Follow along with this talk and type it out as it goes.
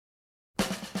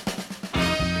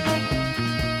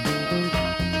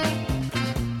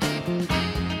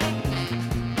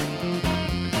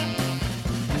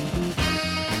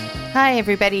Hi,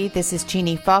 everybody. This is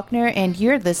Jeannie Faulkner, and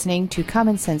you're listening to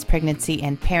Common Sense Pregnancy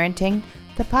and Parenting,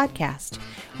 the podcast,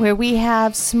 where we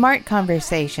have smart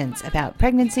conversations about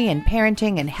pregnancy and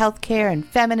parenting and healthcare and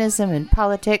feminism and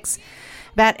politics,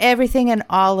 about everything and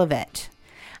all of it.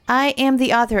 I am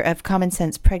the author of Common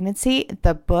Sense Pregnancy,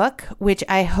 the book, which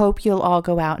I hope you'll all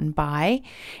go out and buy,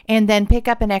 and then pick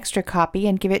up an extra copy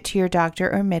and give it to your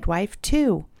doctor or midwife,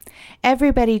 too.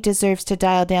 Everybody deserves to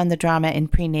dial down the drama in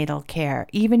prenatal care,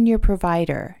 even your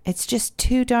provider. It's just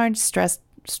too darn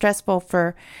stressful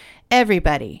for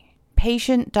everybody,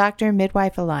 patient, doctor,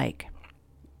 midwife alike.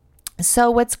 So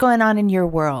what's going on in your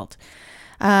world?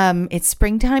 It's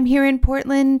springtime here in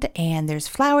Portland, and there's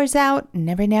flowers out, and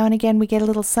every now and again we get a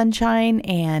little sunshine,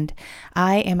 and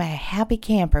I am a happy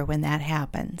camper when that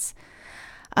happens.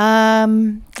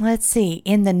 Let's see.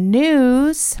 In the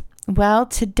news, well,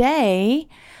 today,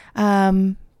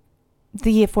 the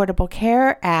Affordable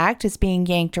Care Act is being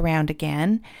yanked around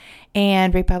again,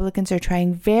 and Republicans are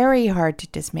trying very hard to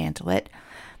dismantle it.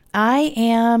 I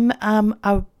am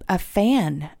a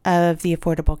fan of the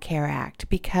Affordable Care Act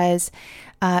because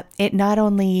it not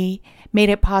only made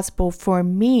it possible for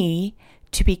me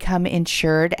to become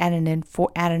insured at an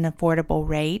affordable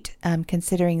rate,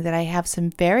 considering that I have some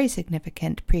very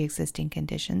significant pre-existing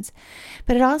conditions,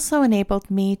 but it also enabled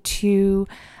me to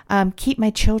keep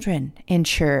my children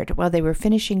insured while they were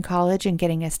finishing college and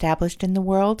getting established in the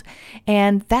world,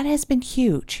 and that has been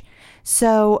huge.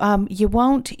 So you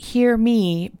won't hear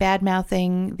me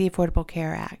bad-mouthing the Affordable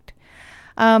Care Act.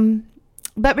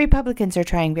 But Republicans are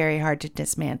trying very hard to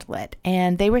dismantle it,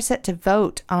 and they were set to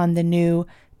vote on the new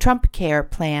Trump Care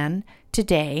plan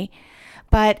today,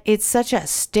 but it's such a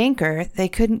stinker they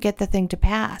couldn't get the thing to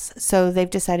pass, so they've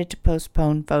decided to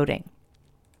postpone voting.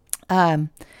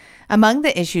 Among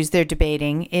the issues they're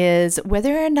debating is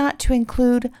whether or not to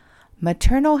include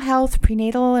maternal health,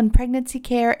 prenatal and pregnancy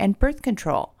care, and birth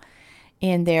control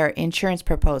in their insurance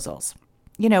proposals.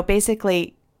 You know,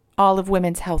 basically all of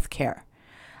women's health care.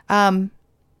 Matter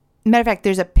of fact,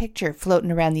 there's a picture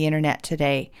floating around the internet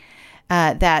today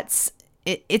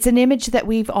it's an image that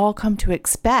we've all come to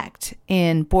expect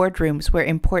in boardrooms where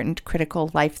important,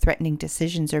 critical, life-threatening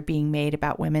decisions are being made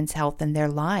about women's health and their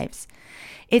lives.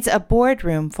 It's a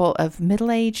boardroom full of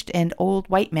middle-aged and old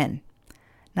white men.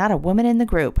 Not a woman in the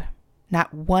group.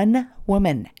 Not one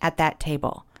woman at that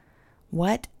table.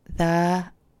 What the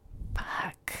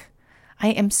fuck? I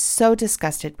am so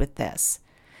disgusted with this.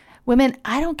 Women,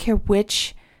 I don't care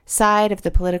which side of the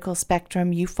political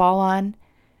spectrum you fall on,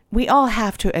 we all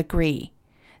have to agree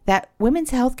that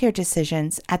women's healthcare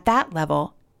decisions at that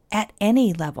level, at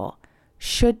any level,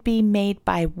 should be made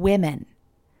by women.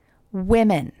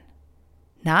 Women,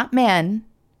 not men,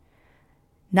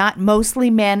 not mostly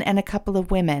men and a couple of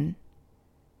women.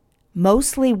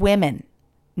 Mostly women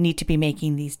need to be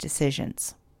making these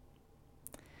decisions.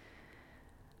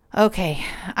 Okay,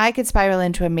 I could spiral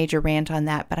into a major rant on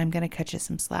that, but I'm going to cut you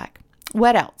some slack.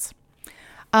 What else?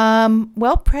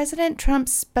 Well, President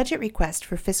Trump's budget request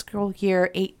for fiscal year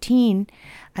 18,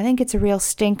 I think it's a real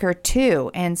stinker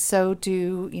too, and so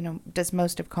does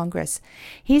most of Congress.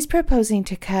 He's proposing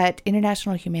to cut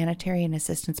international humanitarian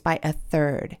assistance by a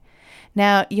third.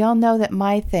 Now, y'all know that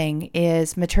my thing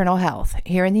is maternal health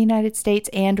here in the United States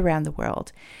and around the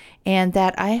world, and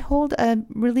that I hold a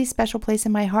really special place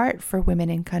in my heart for women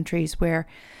in countries where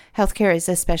healthcare is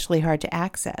especially hard to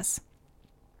access.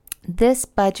 This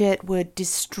budget would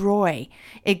destroy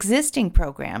existing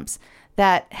programs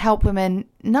that help women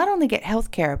not only get health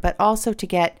care, but also to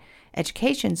get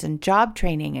educations and job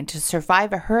training and to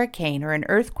survive a hurricane or an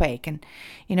earthquake and,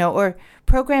 or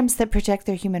programs that protect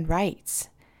their human rights.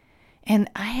 And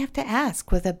I have to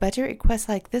ask, with a budget request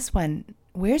like this one,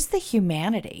 where's the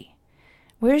humanity?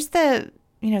 Where's the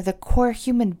core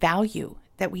human value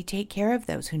that we take care of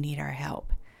those who need our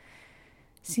help?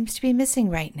 Seems to be missing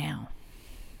right now.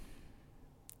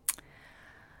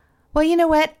 Well, you know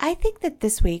what? I think that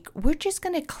this week we're just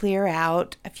going to clear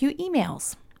out a few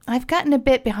emails. I've gotten a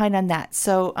bit behind on that.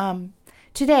 So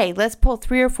today, let's pull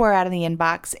 3 or 4 out of the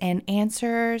inbox and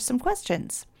answer some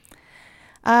questions.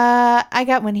 I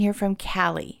got one here from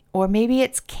Callie, or maybe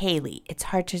it's Kaylee. It's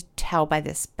hard to tell by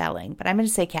the spelling, but I'm going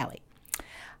to say Callie.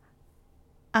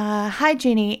 Hi,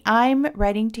 Jeannie. I'm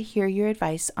writing to hear your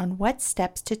advice on what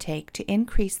steps to take to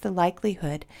increase the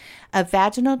likelihood of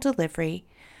vaginal delivery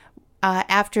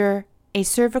after a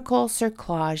cervical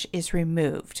cerclage is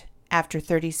removed after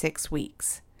 36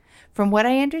 weeks. From what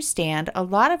I understand, a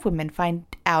lot of women find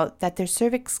out that their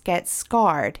cervix gets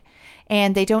scarred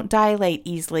and they don't dilate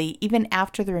easily even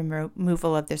after the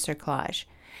removal of the cerclage.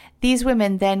 These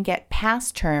women then get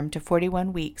past term to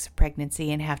 41 weeks of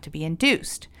pregnancy and have to be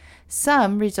induced,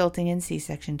 some resulting in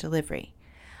C-section delivery.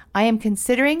 I am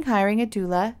considering hiring a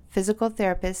doula, physical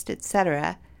therapist,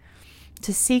 etc.,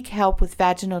 to seek help with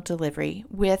vaginal delivery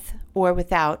with or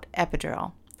without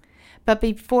epidural. But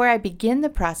before I begin the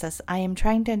process, I am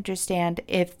trying to understand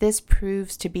if this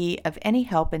proves to be of any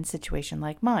help in a situation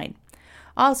like mine.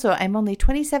 Also, I'm only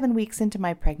 27 weeks into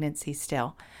my pregnancy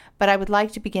still, but I would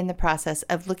like to begin the process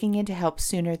of looking into help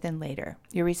sooner than later.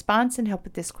 Your response and help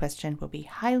with this question will be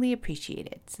highly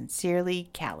appreciated.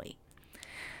 Sincerely, Callie.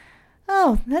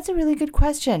 Oh, that's a really good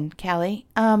question, Callie.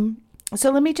 So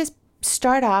let me just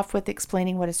start off with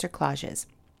explaining what a cerclage is.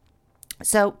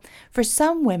 So for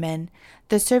some women,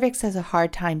 the cervix has a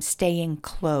hard time staying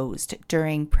closed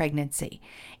during pregnancy,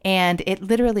 and it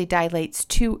literally dilates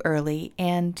too early,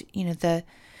 and the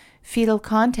fetal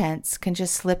contents can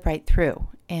just slip right through,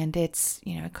 and it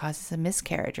causes a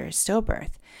miscarriage or a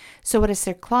stillbirth. So what a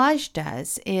cerclage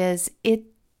does is it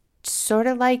sort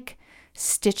of like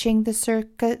stitching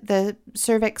the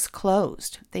cervix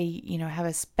closed. They have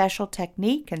a special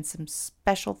technique and some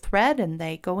special thread, and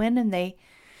they go in and they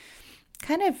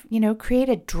kind of, create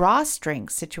a drawstring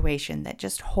situation that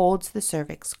just holds the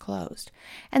cervix closed.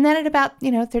 And then at about,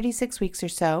 36 weeks or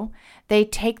so, they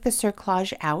take the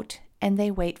cerclage out and they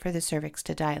wait for the cervix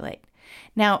to dilate.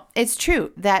 Now, it's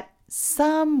true that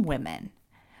some women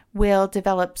will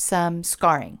develop some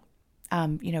scarring,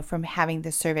 from having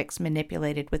the cervix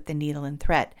manipulated with the needle and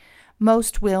thread.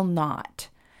 Most will not,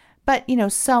 but,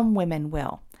 some women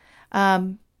will.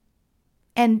 And,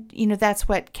 that's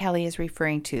what Kelly is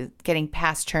referring to, getting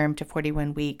past term to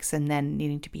 41 weeks and then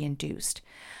needing to be induced.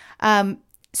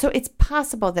 So it's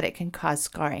possible that it can cause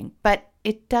scarring, but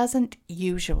it doesn't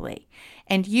usually.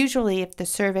 And usually if the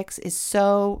cervix is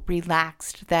so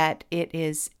relaxed that it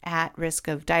is at risk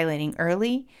of dilating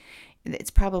early,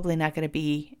 it's probably not going to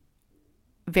be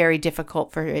very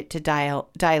difficult for it to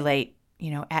dilate,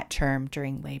 at term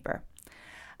during labor.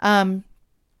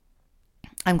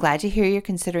 I'm glad to hear you're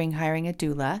considering hiring a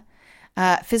doula.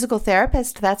 Physical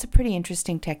therapist, that's a pretty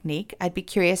interesting technique. I'd be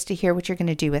curious to hear what you're going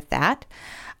to do with that.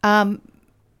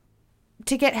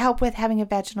 To get help with having a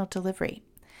vaginal delivery,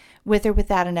 with or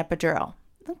without an epidural.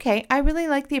 Okay, I really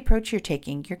like the approach you're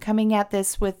taking. You're coming at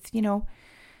this with,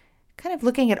 kind of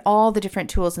looking at all the different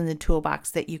tools in the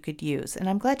toolbox that you could use. And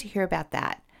I'm glad to hear about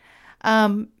that.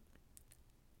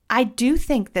 I do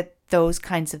think that those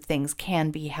kinds of things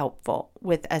can be helpful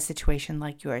with a situation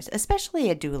like yours, especially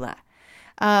a doula.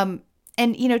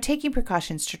 And, taking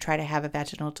precautions to try to have a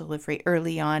vaginal delivery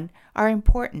early on are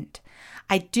important.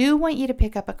 I do want you to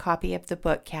pick up a copy of the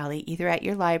book, Callie, either at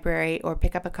your library or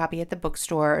pick up a copy at the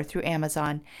bookstore or through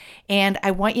Amazon. And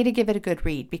I want you to give it a good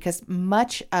read because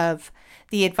much of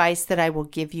the advice that I will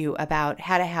give you about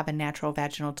how to have a natural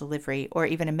vaginal delivery or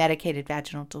even a medicated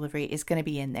vaginal delivery is going to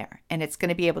be in there. And it's going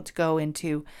to be able to go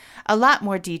into a lot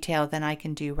more detail than I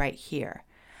can do right here.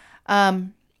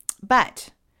 But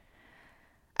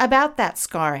about that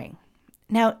scarring.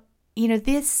 Now,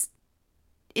 this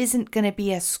isn't going to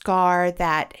be a scar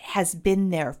that has been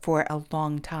there for a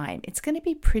long time. It's going to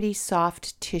be pretty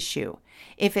soft tissue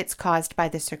if it's caused by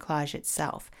the cerclage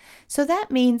itself. So that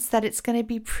means that it's going to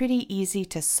be pretty easy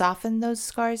to soften those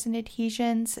scars and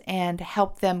adhesions and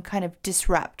help them kind of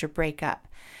disrupt or break up.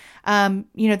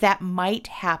 That might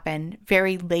happen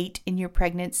very late in your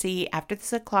pregnancy after the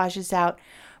cerclage is out,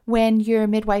 when your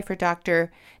midwife or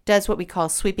doctor does what we call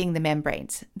sweeping the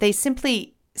membranes. They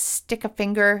simply stick a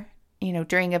finger,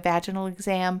 during a vaginal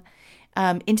exam,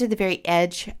 into the very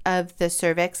edge of the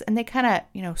cervix, and they kind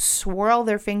of, swirl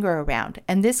their finger around.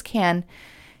 And this can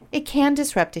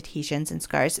disrupt adhesions and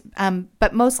scars,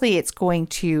 but mostly it's going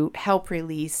to help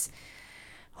release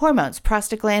hormones,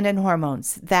 prostaglandin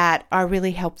hormones, that are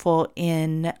really helpful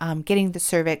in getting the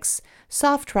cervix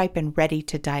soft, ripe, and ready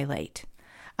to dilate.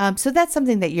 So that's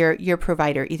something that your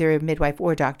provider, either a midwife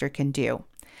or doctor, can do.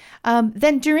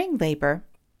 Then during labor,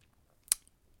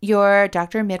 your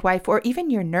doctor, midwife, or even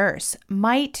your nurse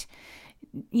might,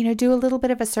 do a little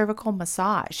bit of a cervical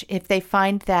massage. If they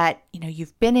find that,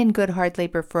 you've been in good hard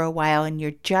labor for a while and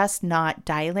you're just not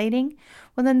dilating,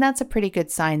 well, then that's a pretty good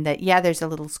sign that, there's a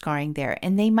little scarring there.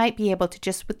 And they might be able to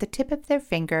just with the tip of their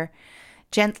finger,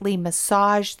 gently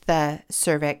massage the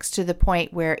cervix to the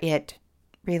point where it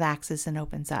relaxes and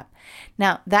opens up.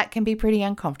 Now, that can be pretty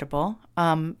uncomfortable.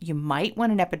 You might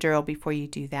want an epidural before you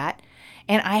do that.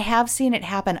 And I have seen it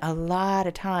happen a lot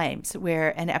of times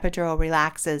where an epidural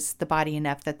relaxes the body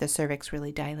enough that the cervix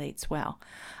really dilates well.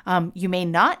 You may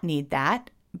not need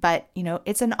that, but,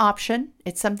 it's an option.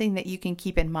 It's something that you can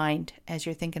keep in mind as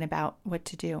you're thinking about what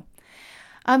to do.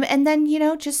 And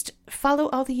then, just follow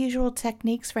all the usual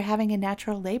techniques for having a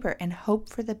natural labor and hope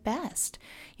for the best.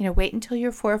 Wait until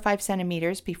you're 4 or 5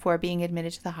 centimeters before being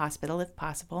admitted to the hospital if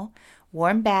possible.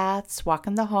 Warm baths, walk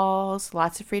in the halls,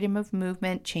 lots of freedom of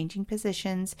movement, changing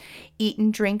positions, eat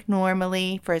and drink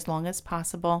normally for as long as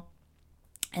possible.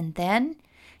 And then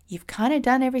you've kind of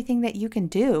done everything that you can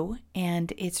do,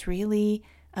 and it's really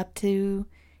up to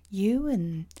you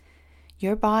and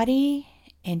your body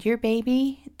and your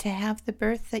baby to have the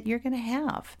birth that you're going to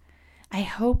have. I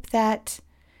hope that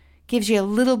gives you a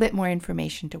little bit more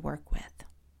information to work with.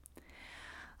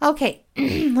 Okay,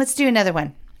 let's do another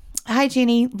one. Hi,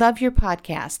 Jeannie. Love your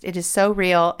podcast. It is so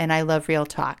real, and I love real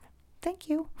talk. Thank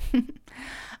you.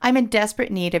 I'm in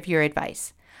desperate need of your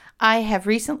advice. I have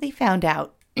recently found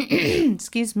out,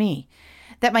 excuse me,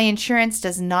 that my insurance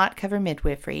does not cover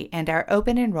midwifery, and our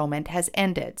open enrollment has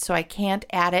ended, so I can't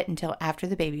add it until after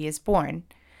the baby is born.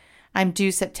 I'm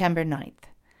due September 9th.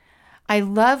 I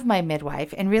love my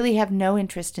midwife and really have no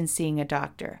interest in seeing a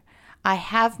doctor. I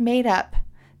have made up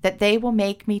that they will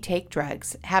make me take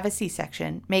drugs, have a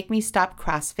C-section, make me stop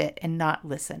CrossFit, and not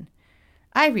listen.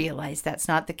 I realize that's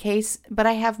not the case, but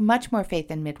I have much more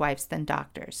faith in midwives than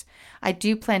doctors. I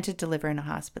do plan to deliver in a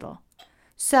hospital.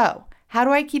 So, how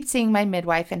do I keep seeing my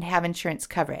midwife and have insurance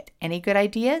cover it? Any good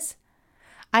ideas?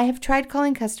 I have tried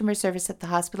calling customer service at the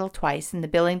hospital twice and the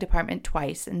billing department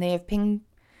twice, and they have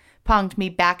ping-ponged me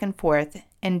back and forth,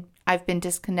 and I've been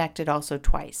disconnected also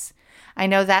twice. I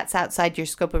know that's outside your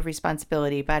scope of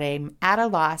responsibility, but I'm at a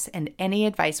loss, and any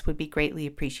advice would be greatly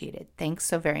appreciated. Thanks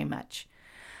so very much.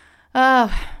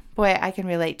 Oh, boy, I can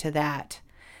relate to that.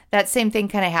 That same thing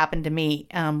kind of happened to me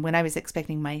when I was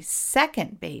expecting my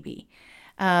second baby.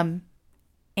 And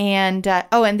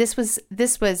this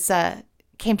was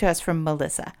came to us from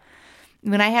Melissa.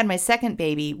 When I had my second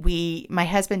baby, my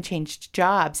husband changed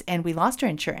jobs and we lost our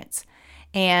insurance.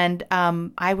 And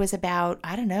I was about,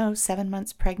 7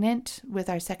 months pregnant with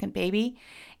our second baby.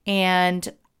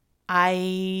 And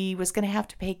I was going to have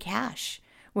to pay cash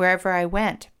wherever I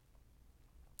went.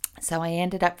 So I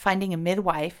ended up finding a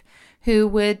midwife who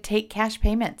would take cash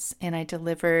payments. And I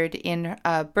delivered in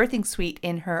a birthing suite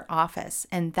in her office.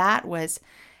 And that was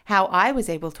how I was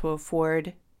able to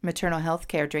afford maternal health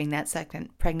care during that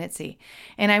second pregnancy.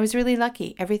 And I was really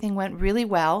lucky. Everything went really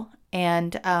well.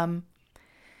 And,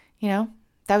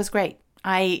 that was great.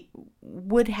 I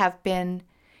would have been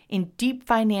in deep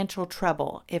financial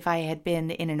trouble if I had been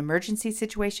in an emergency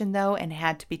situation, though, and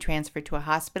had to be transferred to a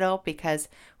hospital, because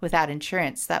without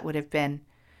insurance, that would have been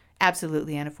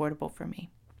absolutely unaffordable for me.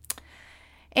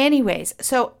 Anyways,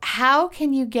 so how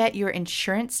can you get your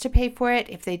insurance to pay for it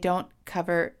if they don't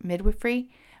cover midwifery?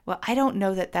 Well, I don't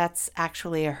know that that's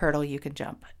actually a hurdle you can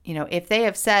jump. If they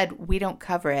have said we don't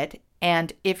cover it,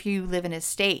 and if you live in a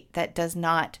state that does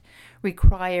not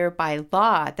require by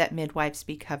law that midwives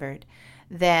be covered,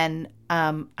 then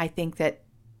I think that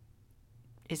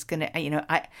is going to,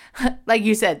 I like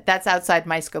you said, that's outside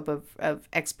my scope of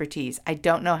expertise. I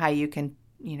don't know how you can,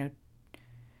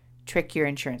 trick your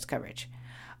insurance coverage.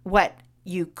 What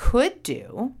you could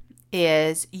do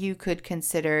is you could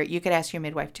ask your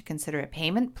midwife to consider a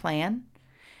payment plan.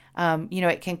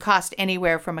 It can cost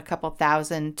anywhere from a couple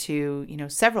thousand to,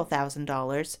 several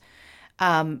 $1,000s.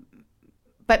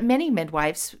 But many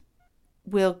midwives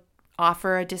will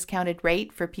offer a discounted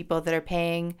rate for people that are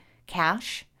paying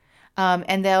cash.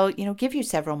 And they'll, give you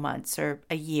several months or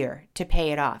a year to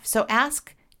pay it off. So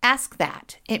ask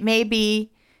that. It may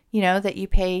be, that you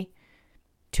pay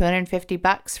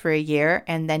 $250 for a year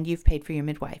and then you've paid for your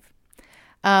midwife.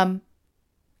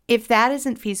 If that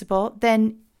isn't feasible,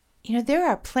 then there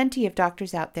are plenty of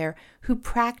doctors out there who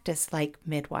practice like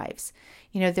midwives.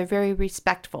 They're very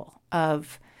respectful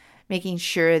of making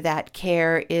sure that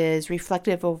care is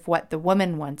reflective of what the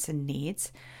woman wants and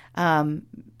needs.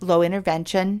 Low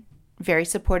intervention, very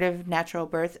supportive of natural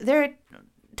birth. There are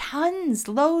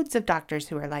loads of doctors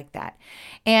who are like that.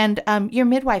 And your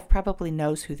midwife probably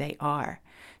knows who they are.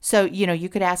 So, you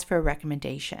could ask for a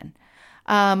recommendation.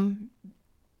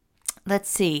 Let's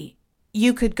see.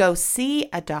 You could go see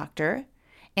a doctor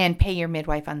and pay your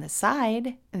midwife on the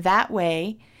side. That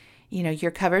way, you're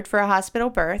covered for a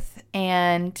hospital birth.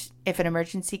 And if an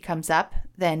emergency comes up,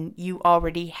 then you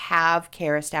already have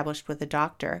care established with a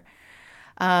doctor.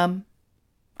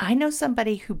 I know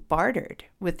somebody who bartered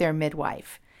with their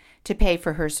midwife to pay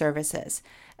for her services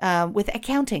with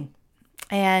accounting.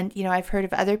 And, I've heard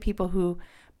of other people who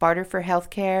barter for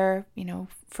healthcare,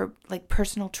 for like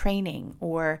personal training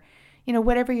or,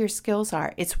 whatever your skills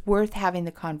are. It's worth having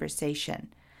the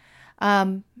conversation.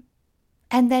 And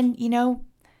then,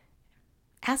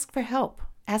 ask for help.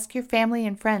 Ask your family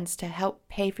and friends to help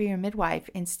pay for your midwife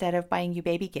instead of buying you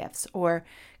baby gifts, or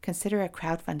consider a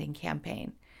crowdfunding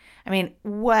campaign. I mean,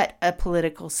 what a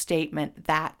political statement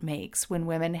that makes when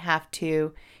women have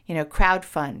to,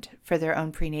 crowdfund for their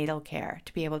own prenatal care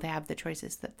to be able to have the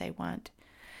choices that they want.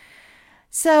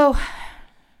 So,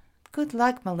 good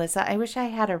luck, Melissa. I wish I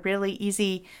had a really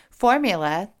easy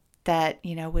formula that,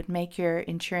 would make your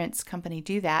insurance company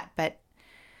do that, but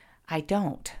I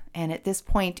don't. And at this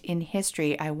point in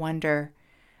history, I wonder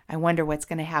what's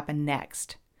going to happen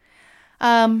next.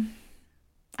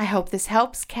 I hope this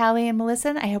helps, Callie and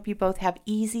Melissa. I hope you both have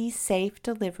easy, safe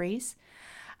deliveries.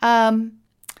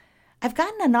 I've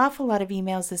gotten an awful lot of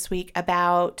emails this week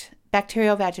about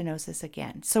bacterial vaginosis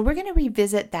again. So we're going to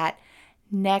revisit that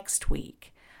next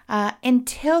week.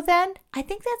 Until then, I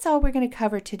think that's all we're going to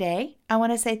cover today. I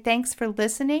want to say thanks for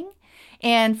listening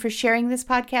and for sharing this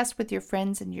podcast with your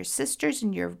friends and your sisters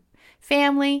and your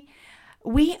family.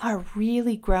 We are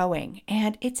really growing,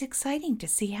 and it's exciting to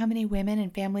see how many women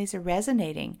and families are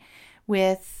resonating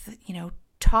with,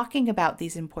 talking about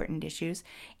these important issues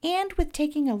and with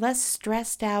taking a less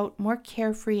stressed out, more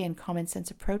carefree and common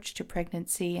sense approach to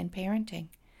pregnancy and parenting.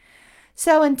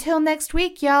 So until next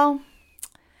week, y'all.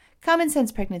 Common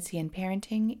Sense Pregnancy and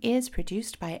Parenting is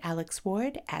produced by Alex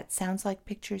Ward at Sounds Like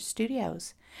Pictures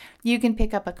Studios. You can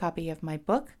pick up a copy of my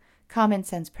book, Common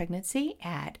Sense Pregnancy,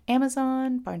 at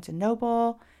Amazon, Barnes &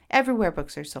 Noble, everywhere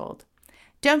books are sold.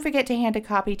 Don't forget to hand a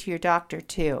copy to your doctor,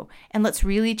 too, and let's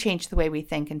really change the way we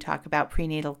think and talk about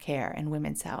prenatal care and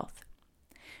women's health.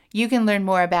 You can learn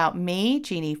more about me,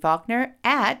 Jeannie Faulkner,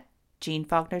 at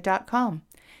jeannefaulkner.com.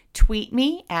 Tweet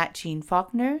me at Jeanne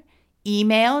Faulkner.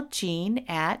 Email Jeanne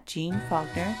at Jeanne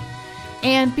Faulkner.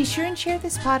 And be sure and share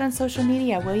this pod on social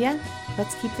media, will ya?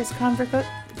 Let's keep this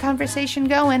conversation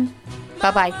going.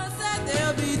 Bye-bye.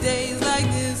 There'll be days like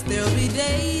this, there'll be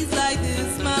days like